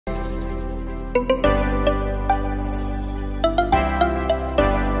Good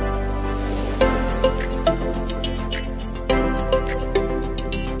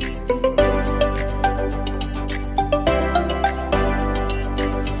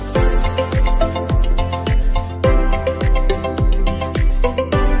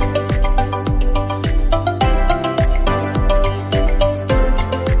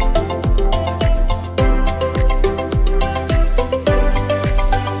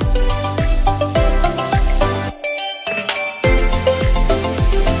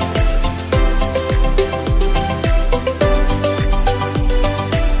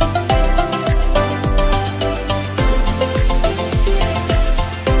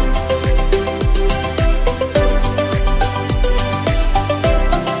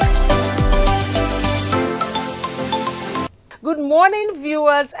morning,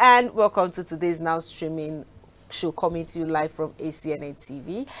 viewers, and welcome to today's Now Streaming show coming to you live from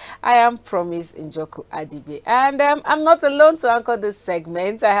ACNNTV. I am Promise Njoku Adibe, and I'm not alone to anchor this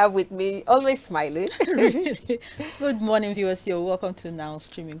segment. I have with me, always smiling. Good morning, viewers. You're welcome to Now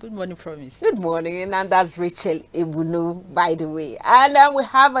Streaming. Good morning, Promise. Good morning, and that's Rachel Ebuno, by the way. And we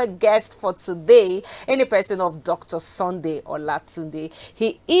have a guest for today in the person of Dr. Sunday Olatunde.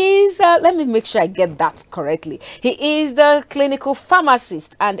 He is, let me make sure I get that correctly. He is the clinical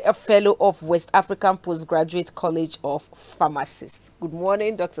pharmacist and a fellow of West African Postgraduate College of Pharmacists. Good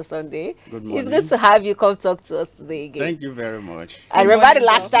morning, Dr. Sunday. Good morning. It's good to have you come talk to us today again. Thank you very much. I remember the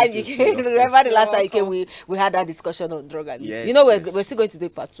last time you came. Remember the last time you came, we had that discussion on drug abuse. Yes, you know, yes. we're still going to do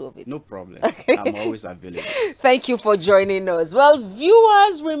part 2 of it. No problem. I'm always available. Thank you for joining us. Well,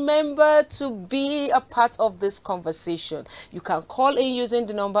 viewers, remember to be a part of this conversation. You can call in using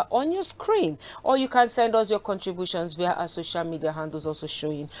the number on your screen, or you can send us your contributions via our social media handles also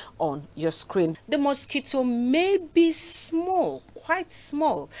showing on your screen. The mosquito may be small, quite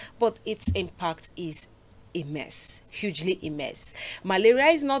small, but its impact is immense, hugely immense. Malaria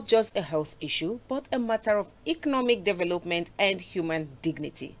is not just a health issue, but a matter of economic development and human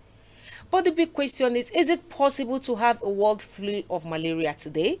dignity. But the big question is it possible to have a world free of malaria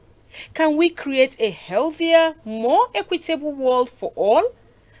today? Can we create a healthier, more equitable world for all?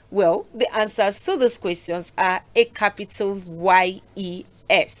 Well, the answers to these questions are a capital YES.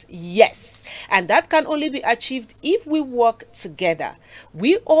 Yes. And that can only be achieved if we work together.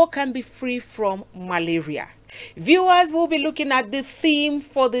 We all can be free from malaria. Viewers will be looking at the theme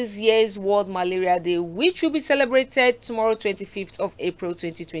for this year's World Malaria Day, which will be celebrated tomorrow, 25th of April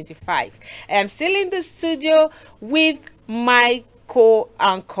 2025. I am still in the studio with my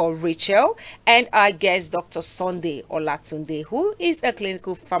co-anchor Rachel and our guest Dr. Sunday Olatunde, who is a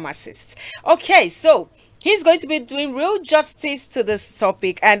clinical pharmacist. Okay, so he's going to be doing real justice to this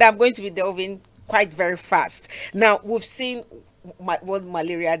topic, and I'm going to be delving quite very fast. Now, we've seen World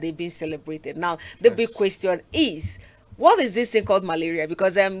Malaria Day being celebrated. Now, the big question is, what is this thing called malaria?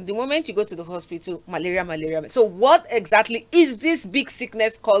 Because the moment you go to the hospital, malaria. So what exactly is this big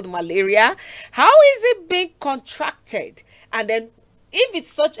sickness called malaria? How is it being contracted? And then, if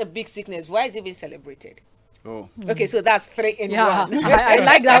it's such a big sickness, why is it being celebrated? Oh. Okay, so that's 3 in 1. I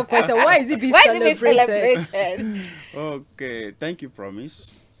like that question. Why is it being celebrated? Okay, thank you,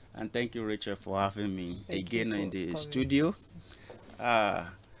 Promise. And thank you, Rachel, for having me again in the studio.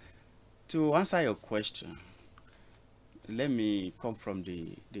 To answer your question, let me come from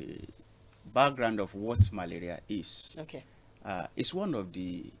the background of what malaria is. Okay. It's one of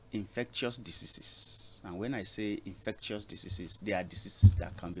the infectious diseases. And when I say infectious diseases, they are diseases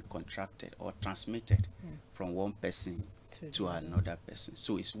that can be contracted or transmitted from one person to another person.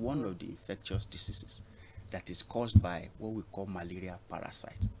 So it's one of the infectious diseases that is caused by what we call malaria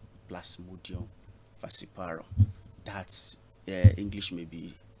parasite, Plasmodium falciparum. That's English may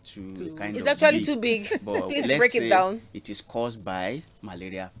be too kind it's of actually big, too big. but Please let's break say it down. it is caused by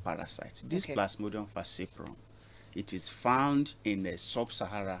malaria parasite. This Plasmodium falciparum, it is found in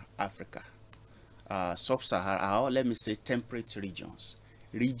sub-Saharan Africa. Sub-Saharan, or let me say temperate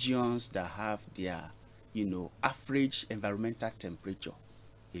regions that have their, average environmental temperature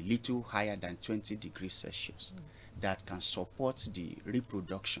a little higher than 20 degrees Celsius, that can support the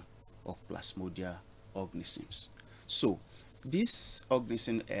reproduction of Plasmodium organisms. So this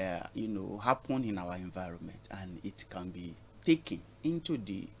organism, happen in our environment, and it can be taken into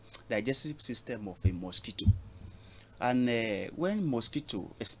the digestive system of a mosquito. And when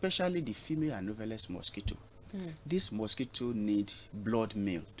mosquito, especially the female anopheles mosquito, this mosquito need blood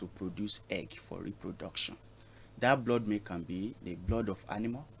meal to produce egg for reproduction. That blood meal can be the blood of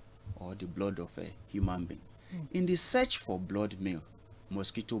animal or the blood of a human being. In the search for blood meal,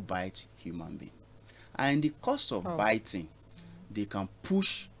 mosquito bite human being. And in the course of biting, they can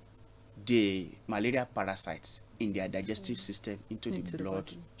push the malaria parasites in their digestive system into the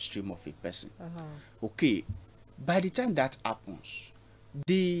blood stream of a person. Okay, by the time that happens,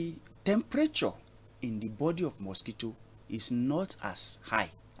 the temperature in the body of mosquito is not as high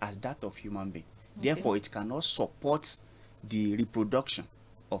as that of human being. Therefore, it cannot support the reproduction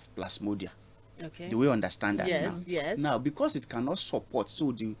of plasmodia. Okay. Do we understand that now? Yes. Now, because it cannot support,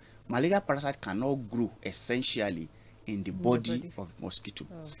 so the malaria parasite cannot grow essentially in the body of mosquito.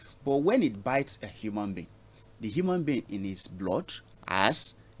 But when it bites a human being, the human being in his blood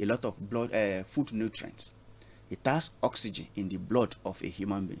has a lot of food nutrients. It has oxygen in the blood of a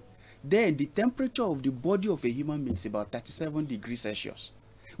human being. Then the temperature of the body of a human being is about 37 degrees Celsius,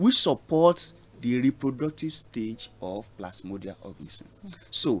 which supports the reproductive stage of plasmodia organism.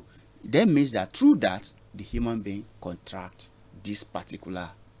 So that means that through that, the human being contracts this particular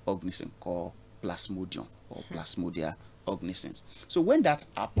organism called plasmodium or plasmodia organisms. So when that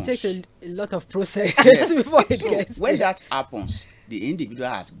happens, it takes a lot of process yes. before it So gets when there. that happens, the individual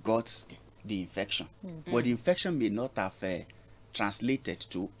has got the infection, but the infection may not have translated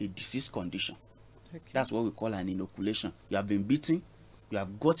to a disease condition. That's what we call an inoculation. You have been bitten, you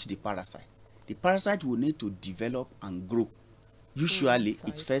have got the parasite. The parasite will need to develop and grow. Usually,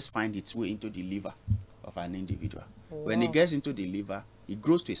 it first finds its way into the liver of an individual. When it gets into the liver, it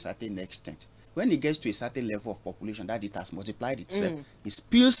grows to a certain extent. When it gets to a certain level of population that it has multiplied itself, it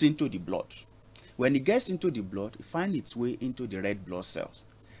spills into the blood. When it gets into the blood, it finds its way into the red blood cells.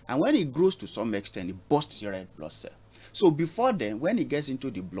 And when it grows to some extent, it bursts the red blood cell. So before then, when it gets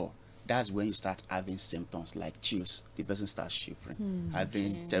into the blood, that's when you start having symptoms like chills. The person starts shivering,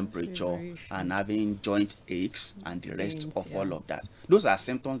 having temperature, and having joint aches, and the rest of all of that. Those are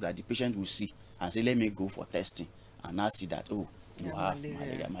symptoms that the patient will see and say, let me go for testing. And now see that, oh, you have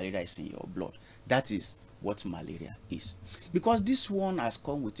malaria. Malaria is in your blood. That is what malaria is. Because this one has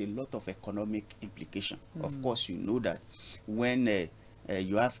come with a lot of economic implication. Of course, you know that when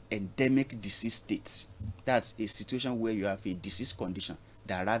you have endemic disease states, that's a situation where you have a disease condition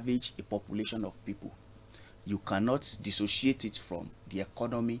that ravage a population of people. You cannot dissociate it from the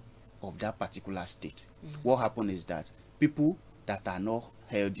economy of that particular state. What happens is that people that are not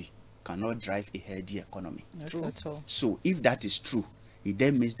healthy cannot drive a healthy economy. Not at all. So if that is true, it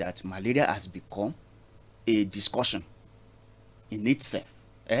then means that malaria has become a discussion in itself,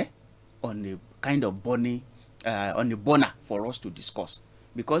 on a kind of burner for us to discuss.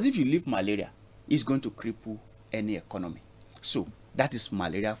 Because if you leave malaria, it's going to cripple any economy. So that is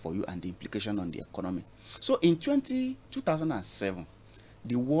malaria for you and the implication on the economy. So in 2007,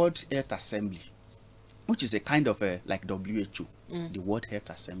 the World Health Assembly, which is a kind of like WHO, the World Health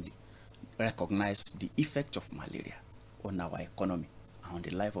Assembly, recognized the effect of malaria on our economy and on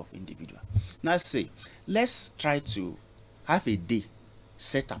the life of individual. Now say, let's try to have a day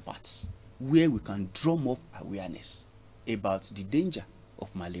set apart where we can drum up awareness about the danger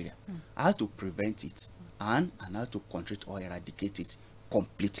of malaria, how to prevent it, and how to control it or eradicate it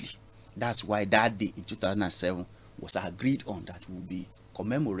completely. That's why that day in 2007 was agreed on that we'll be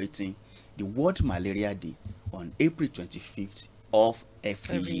commemorating the World Malaria Day on April 25th of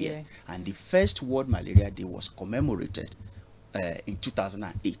every year. And the first World Malaria Day was commemorated in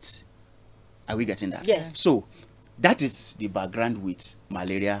 2008. Are we getting that? Yes. So that is the background with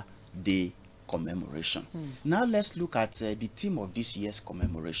Malaria Day commemoration. Now let's look at the theme of this year's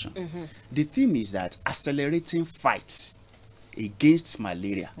commemoration. The theme is that accelerating fights against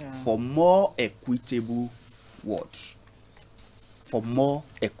malaria for more equitable world. For more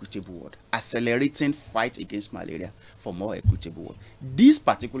equitable world. Accelerating fight against malaria for more equitable world. This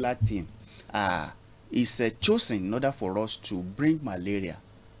particular theme is chosen in order for us to bring malaria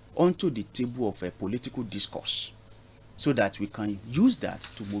onto the table of a political discourse, so that we can use that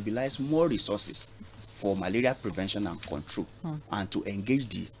to mobilize more resources for malaria prevention and control, and to engage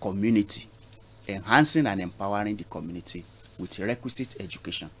the community, enhancing and empowering the community with requisite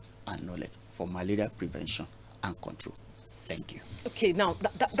education and knowledge for malaria prevention and control. Thank you. Okay, now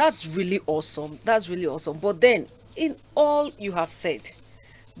that's really awesome. That's really awesome. But then, in all you have said,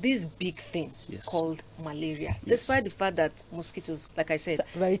 this big thing called malaria, despite the fact that mosquitoes, like I said,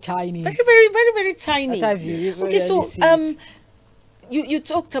 very tiny, very tiny. Okay, so you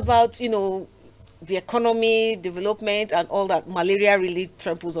talked about, you know, the economy, development, and all that. Malaria really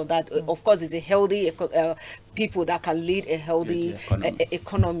tramples on that. Of course, it's a healthy people that can lead a healthy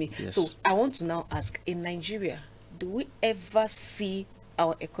economy. Yes. So I want to now ask, in Nigeria, do we ever see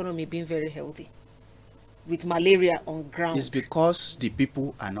our economy being very healthy with malaria on ground? It's because the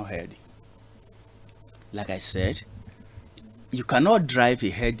people are not healthy. Like I said, you cannot drive a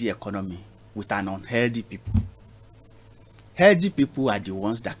healthy economy with an unhealthy people. healthy people are the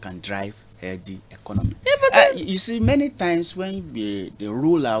ones that can drive healthy economy. You see, many times when they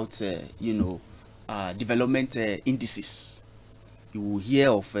roll out, development indices, you will hear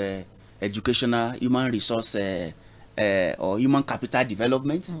of educational, human resource, or human capital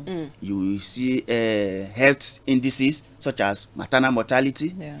development. You will see health indices such as maternal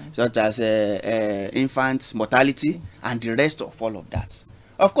mortality, such as infant mortality, and the rest of all of that.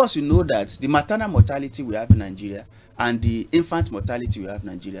 Of course, you know that the maternal mortality we have in Nigeria and the infant mortality we have in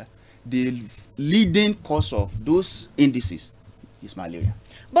Nigeria, the leading cause of those indices is malaria.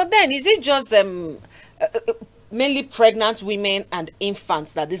 But then, is it just mainly pregnant women and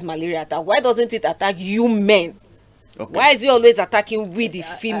infants that this malaria attack? Why doesn't it attack you men? Okay. Why is it always attacking we the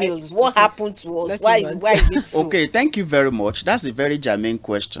females? What happened to us? Why is it so? Okay, thank you very much. That's a very germane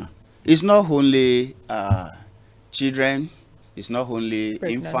question. It's not only children, it's not only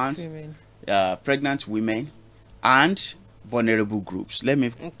infants, pregnant women, and vulnerable groups. Let me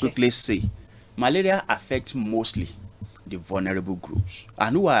quickly say, malaria affects mostly the vulnerable groups.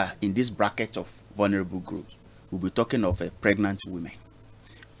 And who are in this bracket of vulnerable groups? We'll be talking of pregnant women.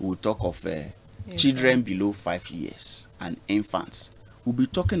 We'll talk of children below 5 years and infants. We'll be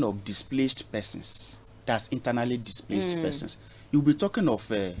talking of displaced persons. That's internally displaced persons. You'll be talking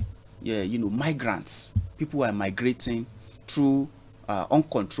of migrants. People who are migrating through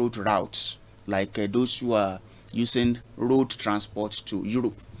uncontrolled routes, like those who are using road transport to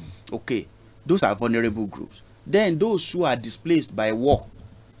Europe. Okay, those are vulnerable groups. Then those who are displaced by war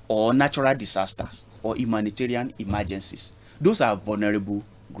or natural disasters or humanitarian emergencies, those are vulnerable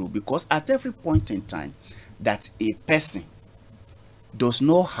group, because at every point in time that a person does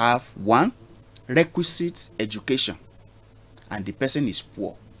not have one requisite education and the person is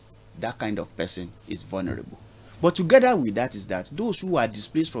poor, that kind of person is vulnerable. But together with that is that those who are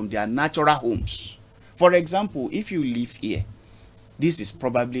displaced from their natural homes, for example, if you live here, this is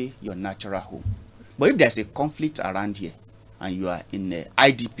probably your natural home. But if there's a conflict around here and you are in the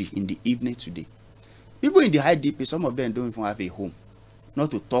IDP in the evening today, people in the IDP, some of them don't even have a home. Not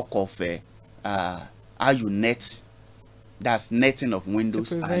to talk of how you net, that's netting of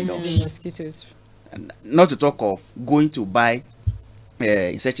windows and doors. Mosquitoes. And not to talk of going to buy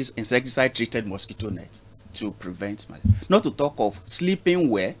insecticide treated mosquito net to prevent malaria. Not to talk of sleeping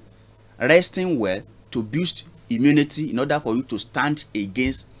well, resting well to boost immunity in order for you to stand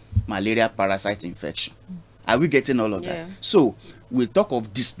against malaria parasite infection. Are we getting all of that? So we'll talk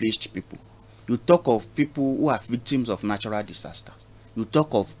of displaced people. You talk of people who are victims of natural disasters. You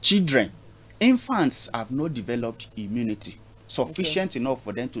talk of children. Infants have not developed immunity sufficient enough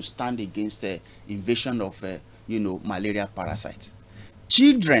for them to stand against the invasion of malaria parasites.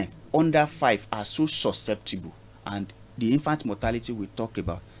 Children under 5 are so susceptible, and the infant mortality we talk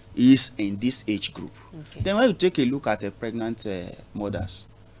about is in this age group. Then when you take a look at pregnant mothers,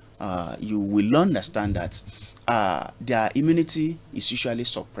 you will understand that their immunity is usually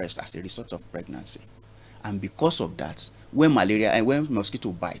suppressed as a result of pregnancy. And because of that, when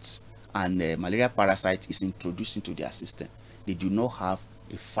mosquito bites and malaria parasite is introduced into their system, they do not have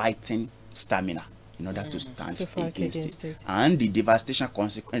a fighting stamina in order to stand against it. And the devastating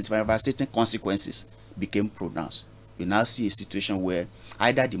consequences became pronounced. You now see a situation where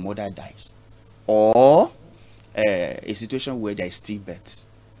either the mother dies, or a situation where there is stillbirth,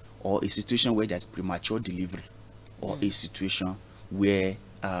 or a situation where there is premature delivery, or a situation where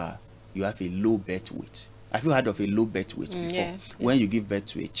you have a low birth weight. Have you heard of a low birth weight before? When you give birth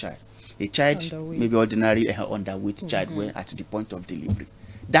to a child maybe ordinary underweight child, where at the point of delivery,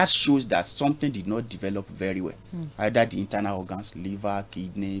 that shows that something did not develop very well. Either the internal organs, liver,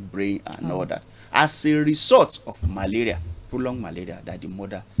 kidney, brain, and all that, as a result of malaria, prolonged malaria that the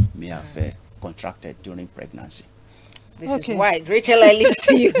mother may have contracted during pregnancy. This is why, Rachel, I leave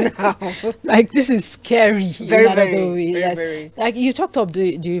to you now. Like, this is scary. Very. Like, you talked of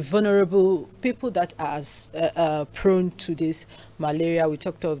the vulnerable people that are prone to this malaria. We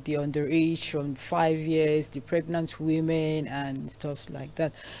talked of the underage from 5 years, the pregnant women and stuff like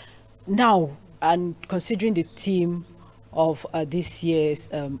that. Now, and considering the theme of this year's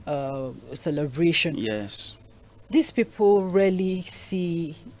celebration, these people rarely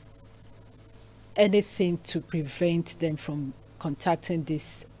see anything to prevent them from contacting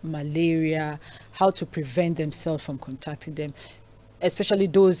this malaria, how to prevent themselves from contacting them. especially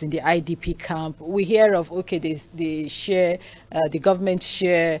those in the IDP camp. We hear of, okay, they share, the government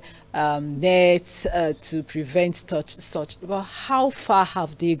share nets to prevent such. But how far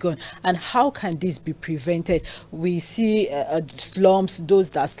have they gone, and how can this be prevented? We see slums, those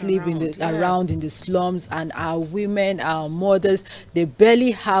that sleep around in the slums, and our women, our mothers, they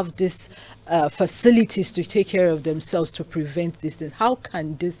barely have this facilities to take care of themselves to prevent this thing. How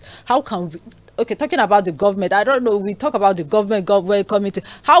can we, okay, talking about the government, I don't know, we talk about the government committee.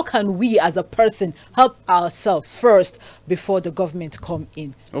 How can we as a person help ourselves first before the government come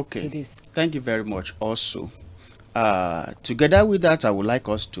in to this? Thank you very much. Also, together with that, I would like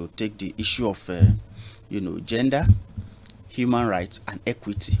us to take the issue of, gender, human rights, and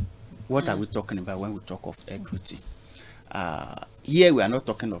equity. What are we talking about when we talk of equity? Here we are not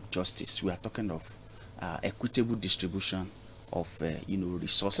talking of justice. We are talking of equitable distribution of,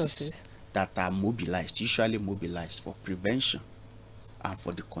 resources that are mobilized, usually mobilized for prevention and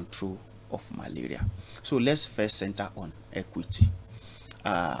for the control of malaria. So let's first center on equity.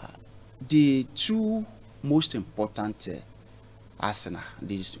 The two most important arsenal,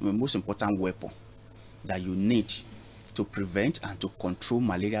 the most important weapon that you need to prevent and to control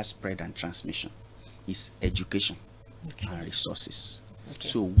malaria spread and transmission is education and resources.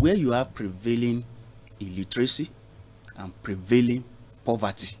 So where you have prevailing illiteracy and prevailing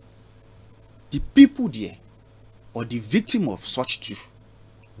poverty, the people there or the victim of such two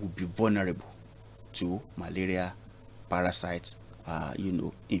will be vulnerable to malaria parasite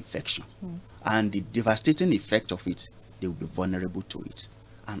infection. And the devastating effect of it, they will be vulnerable to it.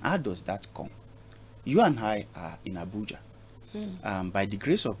 And how does that come? You and I are in Abuja. By the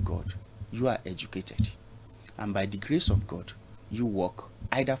grace of God, you are educated. And by the grace of God, you work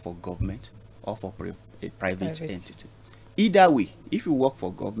either for government or for a private entity. Either way, if you work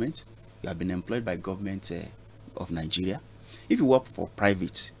for government, you have been employed by government of Nigeria. If you work for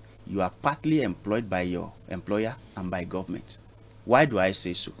private, you are partly employed by your employer and by government. Why do I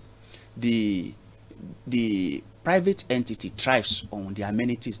say so? The private entity thrives on the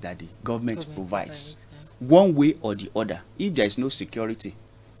amenities that the government provides. One way or the other. If there is no security,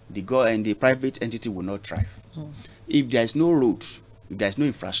 the private entity will not thrive. If there is no road, if there is no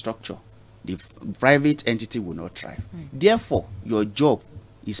infrastructure, the private entity will not thrive. Therefore, your job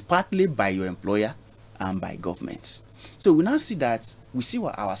is partly by your employer and by government. So we now see that we see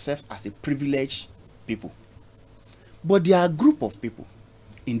ourselves as a privileged people. But there are a group of people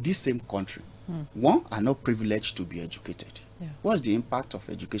in this same country. One, are not privileged to be educated. What's the impact of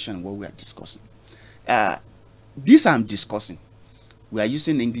education on what we are discussing? This I'm discussing, we are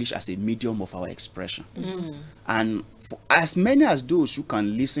using English as a medium of our expression. And for as many as those who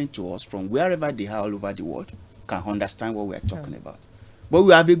can listen to us from wherever they are all over the world can understand what we are talking about. But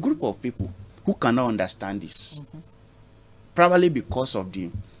we have a group of people who cannot understand this. Probably because of the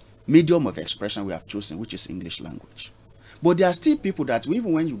medium of expression we have chosen, which is English language. But there are still people that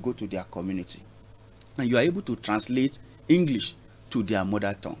even when you go to their community and you are able to translate English to their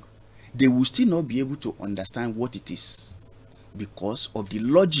mother tongue, they will still not be able to understand what it is because of the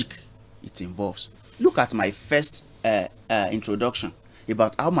logic it involves. Look at my first introduction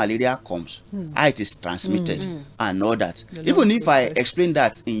about how malaria comes, how it is transmitted, and all that. Even if I explain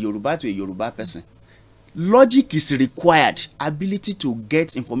that in Yoruba to a Yoruba person, logic is required. Ability to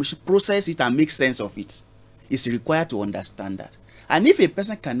get information, process it, and make sense of it is required to understand that. And if a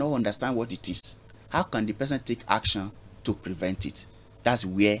person cannot understand what it is, how can the person take action to prevent it? That's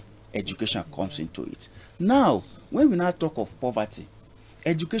where education comes into it. Now, when we now talk of poverty,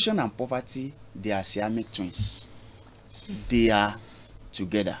 education and poverty, they are Siamese twins. They are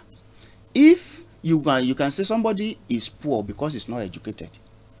together. If you can say somebody is poor because he's not educated,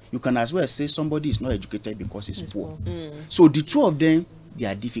 you can as well say somebody is not educated because he's poor. So the two of them, they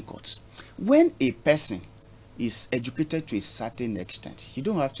are difficult. When a person is educated to a certain extent, you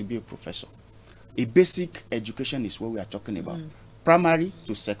don't have to be a professor. A basic education is what we are talking about. Primary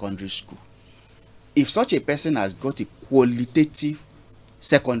to secondary school. If such a person has got a qualitative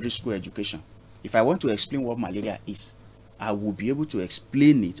secondary school education, if I want to explain what malaria is, I will be able to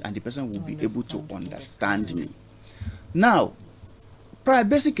explain it and the person will be able to understand me. Now,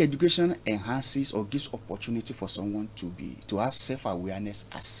 basic education enhances or gives opportunity for someone to have self-awareness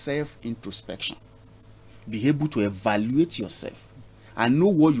and self-introspection. Be able to evaluate yourself and know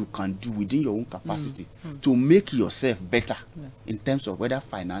what you can do within your own capacity to make yourself better in terms of whether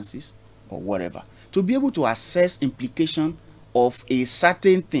finances or whatever. To be able to assess implication of a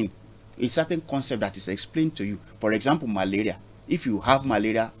certain thing, a certain concept that is explained to you. For example, malaria. If you have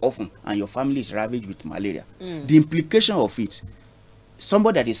malaria often and your family is ravaged with malaria, the implication of it,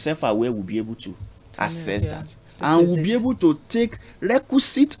 somebody that is self-aware will be able to assess that. and will be able to take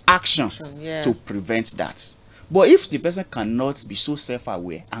requisite action to prevent that. But if the person cannot be so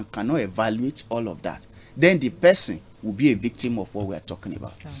self-aware and cannot evaluate all of that, then the person will be a victim of what we are talking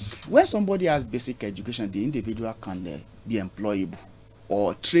about. When somebody has basic education, the individual can be employable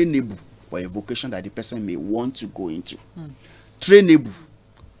or trainable for a vocation that the person may want to go into. Trainable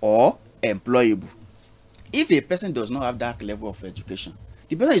or employable. If a person does not have that level of education,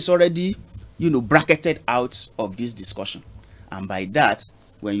 the person is already, bracketed out of this discussion. And by that,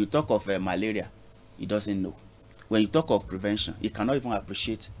 when you talk of malaria, he doesn't know. When you talk of prevention, he cannot even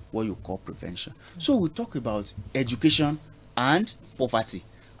appreciate what you call prevention. So we talk about education and poverty.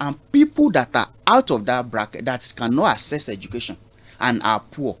 And people that are out of that bracket, that cannot access education and are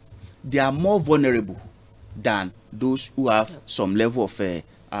poor, they are more vulnerable than those who have some level of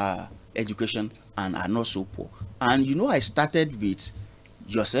education and are not so poor. And I started with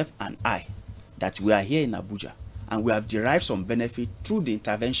yourself and I, that we are here in Abuja and we have derived some benefit through the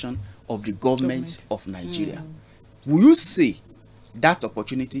intervention of the government of Nigeria. Will you say that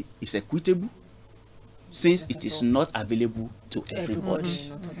opportunity is equitable, since it is not available to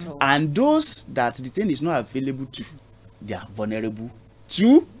everybody? And those that the thing is not available to, they are vulnerable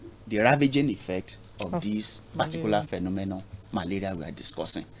to the ravaging effect of this particular phenomenon, malaria, we are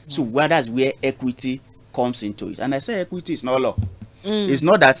discussing. So that's where equity comes into it. And I say equity is not law. It's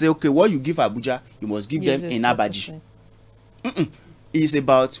not that say, okay, what you give Abuja, you must give them in Abaji. It's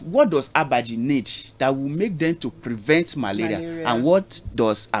about what does Abaji need that will make them to prevent malaria, and what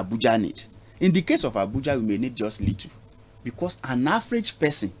does Abuja need. In the case of Abuja, we may need just little, because an average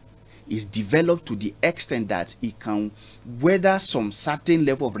person is developed to the extent that he can weather some certain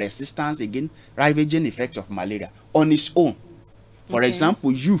level of resistance against ravaging effect of malaria on his own. For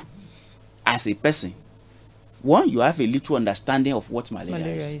example, you as a person, one, you have a little understanding of what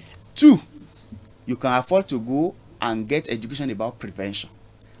malaria is. Two, you can afford to go and get education about prevention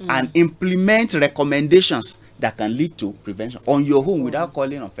and implement recommendations that can lead to prevention on your own without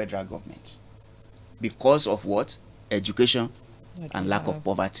calling on federal government, because of what? Education and lack of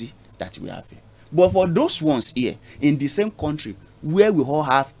poverty that we have here. But for those ones here in the same country where we all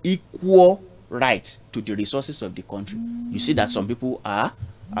have equal right to the resources of the country, you see that some people are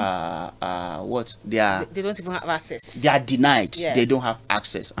they don't even have access. They are denied. They don't have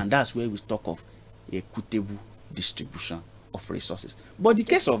access, and that's where we talk of equitable distribution of resources. But the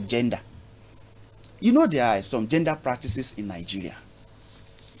case of gender, there are some gender practices in Nigeria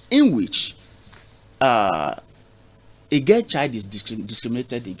in which a girl child is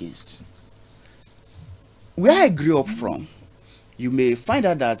discriminated against. Where I grew up from, you may find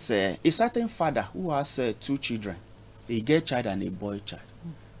out that a certain father who has two children, a girl child and a boy child,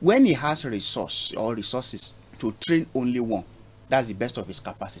 when he has resources to train only one, that's the best of his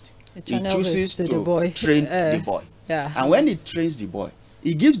capacity, he chooses to train the boy. And when he trains the boy,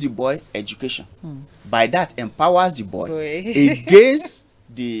 he gives the boy education. By that, empowers the boy against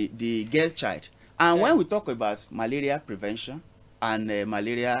the girl child. And when we talk about malaria prevention and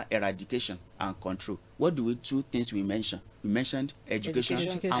malaria eradication and control, what do we two things we mention? We mentioned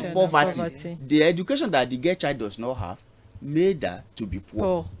education and poverty. The education that the girl child does not have made her to be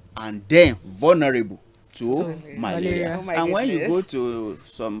poor and then vulnerable to malaria. And when you go to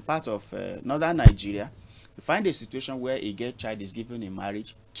some part of northern Nigeria, you find a situation where a girl child is given in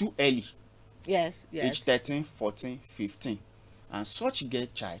marriage too early. Age 13, 14, 15. And such girl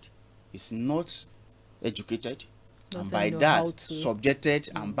child is not educated, and by that subjected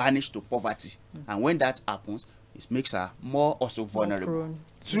and banished to poverty. And when that happens, it makes her more also vulnerable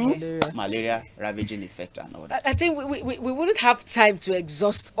to malaria ravaging effect and all that. I think we wouldn't have time to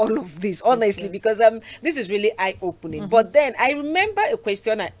exhaust all of this, honestly, because this is really eye-opening. But then I remember a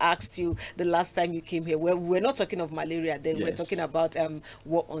question I asked you the last time you came here, where we were not talking of malaria then, we were talking about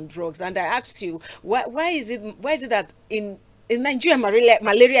war on drugs, and I asked you why is it that in Nigeria,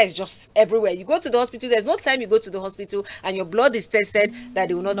 malaria is just everywhere. You go to the hospital, there's no time you go to the hospital and your blood is tested that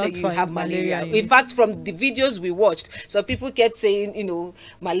they will not tell you have malaria. In fact, from the videos we watched, so people kept saying,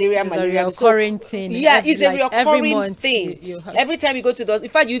 malaria. It's a reoccurring thing. Yeah, it's a reoccurring thing. Every time you go to the hospital,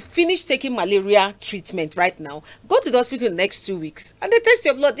 in fact, you finish taking malaria treatment right now, go to the hospital next 2 weeks and they test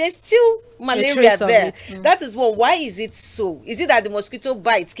your blood. There's still malaria there. That is one. Why is it so? Is it that the mosquito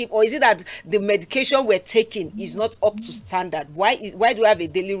bites keep, or is it that the medication we're taking is not up to standard? Why do we have a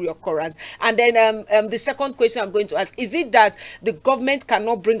daily reoccurrence? And then the second question I'm going to ask, is it that the government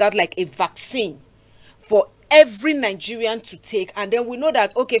cannot bring out like a vaccine for every Nigerian to take, and then we know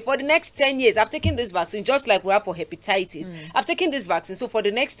that, okay, for the next 10 years I've taken this vaccine, just like we have for hepatitis. I've taken this vaccine, so for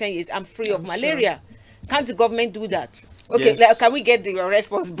the next 10 years I'm free of malaria. Can't the government do that? Okay, Yes. can we get the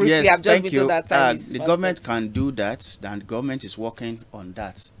response briefly? Yes, I've just thank been you. told that time is The fast government spent. can do that, and the government is working on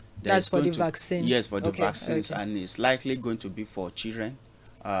that. That's for the going to- vaccine. Yes, for the Okay, vaccines, okay. and it's likely going to be for children,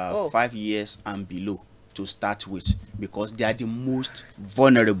 Oh. 5 years and below to start with, because they are the most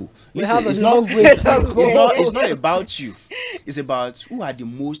vulnerable. We Listen, have a it's long not, way to go. it's not about you. It's about who are the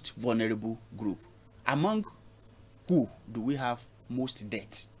most vulnerable group. Among who do we have most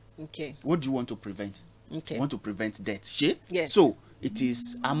death? Okay. What do you want to prevent? Okay. You want to prevent death, she? Yes. So it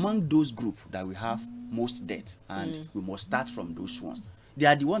is among those group that we have most death, and we must start from those ones. They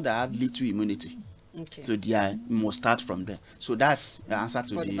are the ones that have little immunity. Okay. So we must start from them. So that's the answer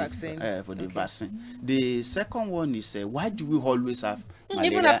to For the the vaccine. For the Okay. vaccine. The second one is why do we always have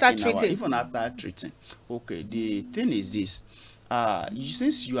malaria Even after in treating. even after treating? Okay. The thing is this: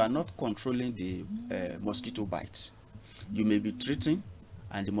 since you are not controlling the mosquito bite, you may be treating,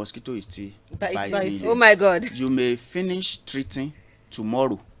 and the mosquito is still biting you. Oh my God. You may finish treating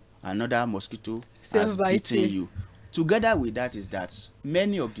tomorrow, another mosquito Still has biting. bitten you. Together with that is that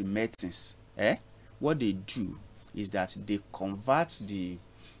many of the medicines, what they do is that they convert the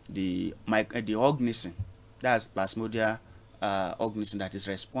organism, that's Plasmodium organism that is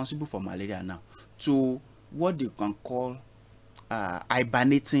responsible for malaria now, to what they can call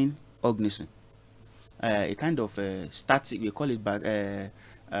hibernating organism. A kind of static, we call it back,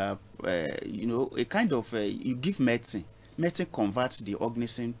 you know, a kind of you give medicine converts the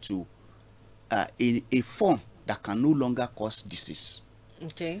organism to a form that can no longer cause disease,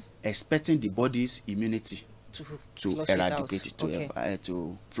 Okay. expecting the body's immunity To to flush eradicate it it, out.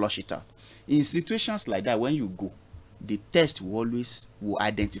 to flush it out. In situations like that, when you go, the test will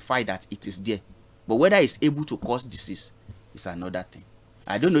identify that it is there, but whether it's able to cause disease is another thing.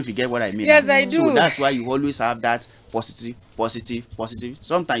 I don't know if you get what I mean. Yes, now. I do. So that's why you always have that positive.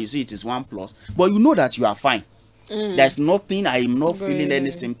 Sometimes you see it is 1+, but you know that you are fine. There's nothing, I'm not feeling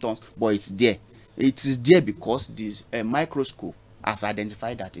any symptoms, but it's there. It is there because this microscope has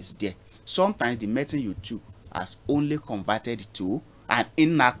identified that it's there. Sometimes the medicine you took has only converted to an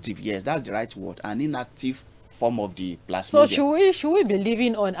inactive, yes, that's the right word, an inactive form of the So plasmodium. should we be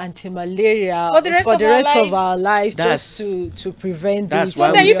living on anti-malaria For the rest of our our lives That's- just to prevent that's this? why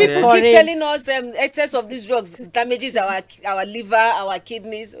So then we you say- people keep telling us excess of these drugs damages our liver, our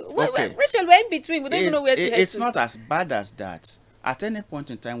kidneys. Okay. Rachel, we're in between. We don't even know where to head It's to. not as bad as that. At any point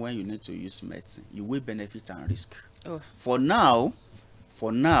in time when you need to use medicine, you weigh benefit and risk. Oh. For now,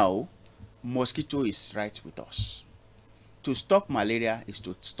 mosquito is right with us. To stop malaria is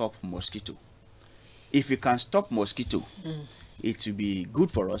to stop mosquito. If you can stop mosquito, it will be good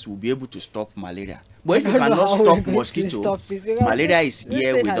for us. We'll be able to stop malaria. But if you I don't know cannot how we're stop going to mosquito, stop it, because malaria is this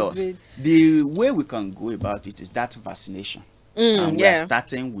here thing with has us. been- The way we can go about it is that vaccination. And we are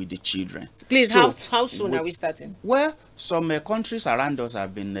starting with the children. Please, So, how soon are we starting? Well, some countries around us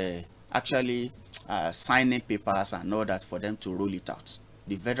have been actually signing papers and all that for them to roll it out.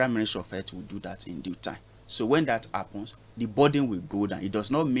 The Federal Ministry of Health will do that in due time. So when that happens, the burden will go down. It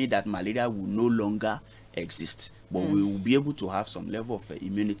does not mean that malaria will no longer exist, but we will be able to have some level of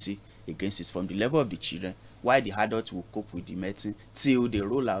immunity against it from the level of the children, while the adults will cope with the medicine till they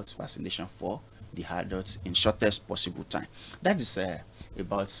roll out vaccination for the adults in shortest possible time. That is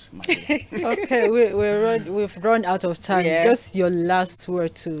about malaria. Okay, we've run out of time. Yeah. Just your last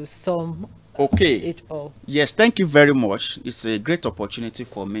word to sum Okay. it all. Yes, thank you very much. It's a great opportunity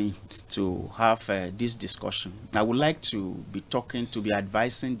for me to have this discussion. I would like to be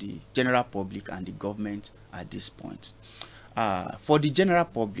advising the general public and the government at this point. For the general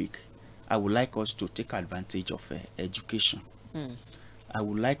public, I would like us to take advantage of education. I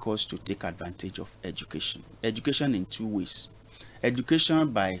would like us to take advantage of education. Education in two ways.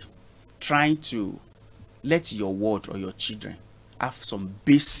 Education by trying to let your ward or your children have some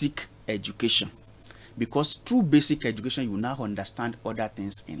basic education, because through basic education you now understand other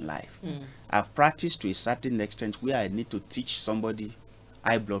things in life. I've practiced to a certain extent where I need to teach somebody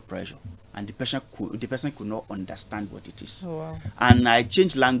high blood pressure and the person could not understand what it is. Oh, wow. And I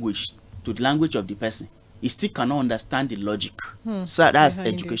change language to the language of the person. He still cannot understand the logic. So that's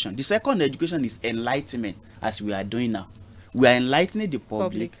Behind education. The second education is enlightenment, as we are doing now. We are enlightening the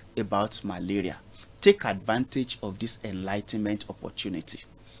public about malaria. Take advantage of this enlightenment opportunity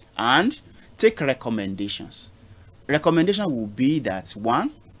and take recommendations. Recommendation will be that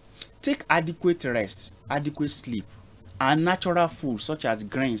 1, take adequate rest, adequate sleep, and natural food such as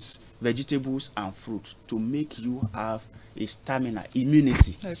grains, vegetables, and fruit to make you have a stamina,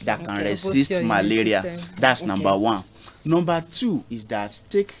 immunity that can Boost resist your immune malaria. system. That's number 1. Number 2 is that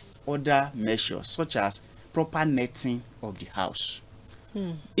take other measures such as proper netting of the house.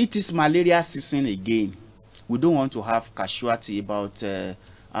 It is malaria season again. We don't want to have casualty. About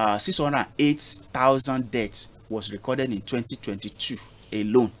 608,000 deaths was recorded in 2022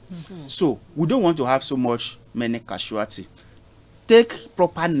 alone. So we don't want to have so many casualty. Take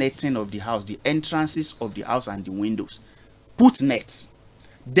proper netting of the house, the entrances of the house and the windows. Put nets.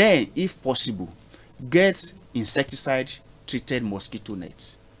 Then, if possible, get insecticide treated mosquito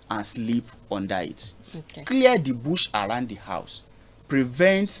net and sleep under it. Okay. Clear the bush around the house.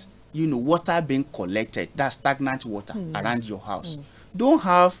 Prevent, water being collected, that's stagnant water around your house. Don't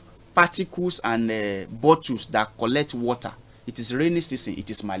have particles and bottles that collect water. It is rainy season, it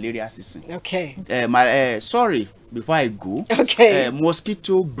is malaria season. Okay. Sorry, before I go, okay.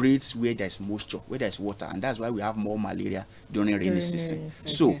 Mosquito breeds where there's moisture, where there's water, and that's why we have more malaria during rainy season. Okay.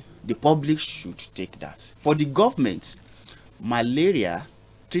 So the public should take that. For the government, malaria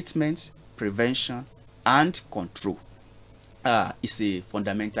treatment, prevention, and control is a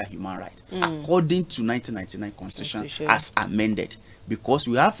fundamental human right, according to 1999 Constitution as amended, because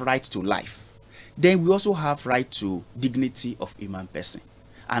we have right to life. Then we also have right to dignity of human person.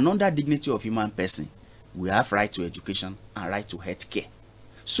 And under dignity of human person, we have right to education and right to health care.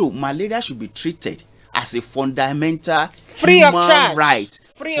 So malaria should be treated as a fundamental human right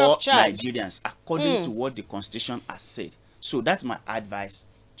for Nigerians, according to what the Constitution has said. So that's my advice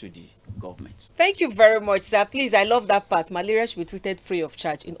to the government. Thank you very much, sir. Please, I love that part. Malaria should be treated free of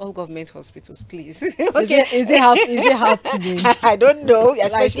charge in all government hospitals, please. Okay. Is it happening? I don't know,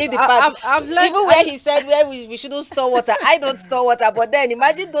 especially like, the part. even where he said where we shouldn't store water. I don't store water, but then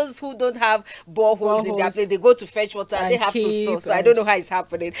imagine those who don't have boreholes in their place. They go to fetch water and they have to store. So I don't know how it's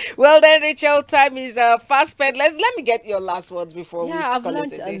happening. Well then, Rachel, time is fast spent. Let me get your last words before we I've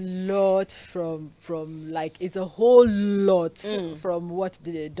learned a lot from like, it's a whole lot from what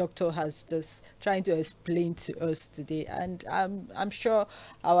the doctor has just trying to explain to us today, and I'm sure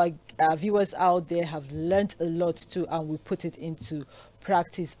our viewers out there have learned a lot too, and we put it into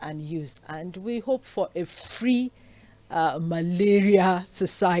practice and use, and we hope for a free malaria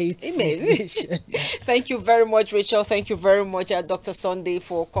society. Amen. Thank you very much, Rachel. Thank you very much, Dr. Sunday,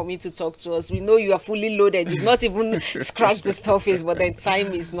 for coming to talk to us. We know you are fully loaded. You've not even scratched the surface, but then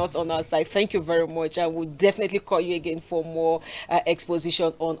time is not on our side. Thank you very much. I will definitely call you again for more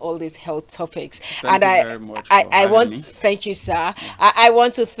exposition on all these health topics. Thank you very much. Thank you, sir. I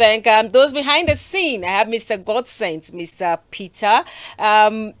want to thank those behind the scene. I have Mr. Godsent, Mr. Peter,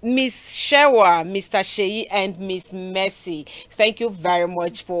 Miss Shewa, Mr. Sheyi, and Miss Mercy. Thank you very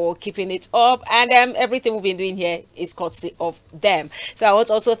much for keeping it up, and everything we've been doing here is courtesy of them. So I want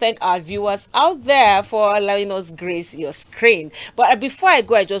to also thank our viewers out there for allowing us grace your screen. But before I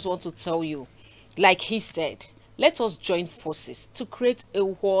go, I just want to tell you, like he said, let us join forces to create a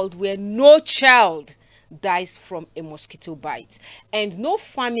world where no child dies from a mosquito bite and no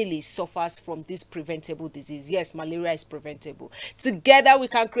family suffers from this preventable disease. Yes, malaria is preventable. Together we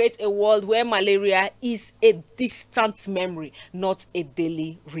can create a world where malaria is a distant memory, not a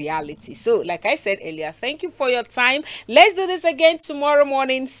daily reality. So like I said earlier, thank you for your time. Let's do this again tomorrow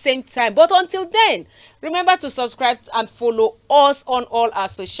morning, same time. But until then, remember to subscribe and follow us on all our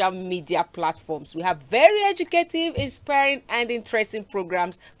social media platforms. We have very educative, inspiring, and interesting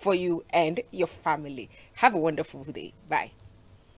programs for you and your family. Have a wonderful day. Bye.